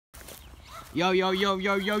Yo, yo, yo,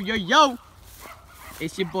 yo, yo, yo, yo.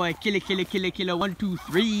 It's your boy, Killer 1, 2,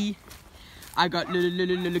 3. I got little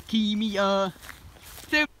leukemia.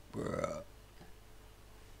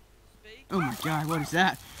 Oh my god, what is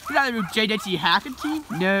that? Is that the real JJT hacking team?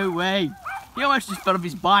 No way. He almost just fell off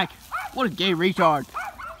his bike. What a gay retard.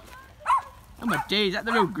 Oh my days, is that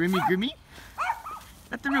the real Grimy Grimy? Is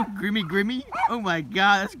that the real Grimy Grimy? Oh my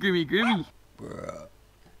god, that's Grimy Grimy.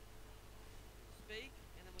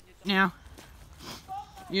 Now,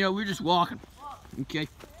 you know, we're just walking. Okay,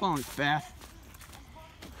 following his path.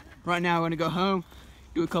 Right now, I'm gonna go home,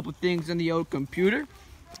 do a couple things on the old computer.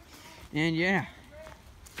 And yeah,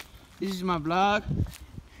 this is my vlog.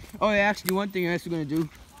 Oh yeah, actually one thing else we're gonna do.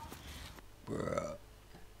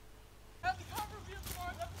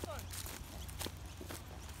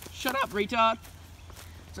 Shut up, retard.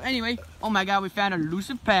 So anyway, oh my god, we found an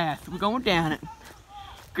elusive path. We're going down it.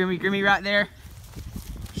 Grimy Grimy right there.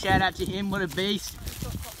 Shout out to him, what a beast.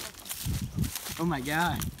 Oh my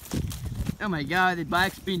god. Oh my god, the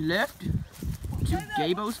bike's been left. Two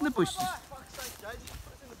gaybos in the bushes.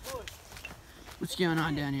 What's going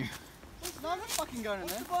on down here? No, I'm not fucking going in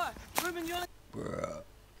there. What's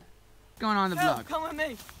going on in the vlog? Come with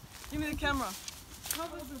me. Give me the camera.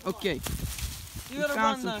 Okay. You gotta found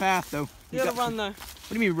run some though. path though. You gotta run though. What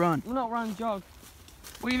do you mean run? We're not run, jog.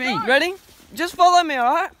 What do you mean? Ready? Just follow me,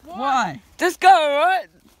 alright? Why? Just go, alright?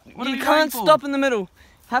 What are You we can't going for? stop in the middle.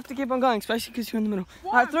 Have to keep on going, especially because you're in the middle.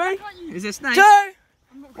 Alright, 3, Is there snakes? 2,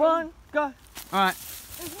 1, go. Alright.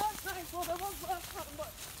 There's no snakes, well, there was last time,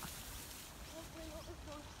 but...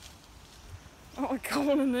 Oh my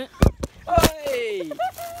god, isn't it? Hey!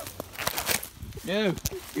 No,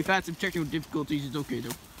 we've had some technical difficulties. It's okay though.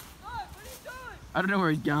 No, what are you doing? I don't know where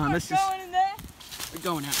he's gone. Let's just. Going in there? We're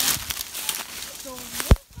going out now.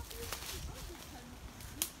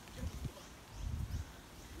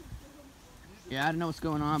 Yeah, I don't know what's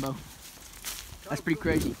going on, Bo. That's pretty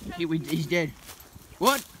crazy. He's dead.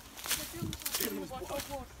 What?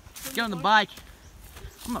 Get on the bike.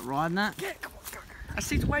 I'm not riding that. Yeah, come on, go. That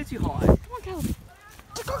seat's way too high. Come on, Calvin.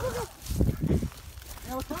 Go.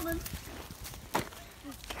 Yeah, we're coming.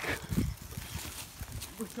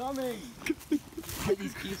 We're coming. How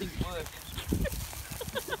these feelings work.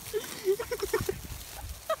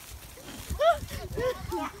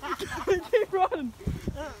 Keep running.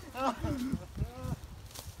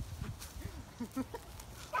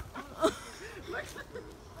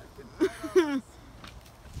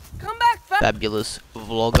 Come back, fat. Fabulous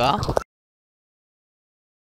vlogger.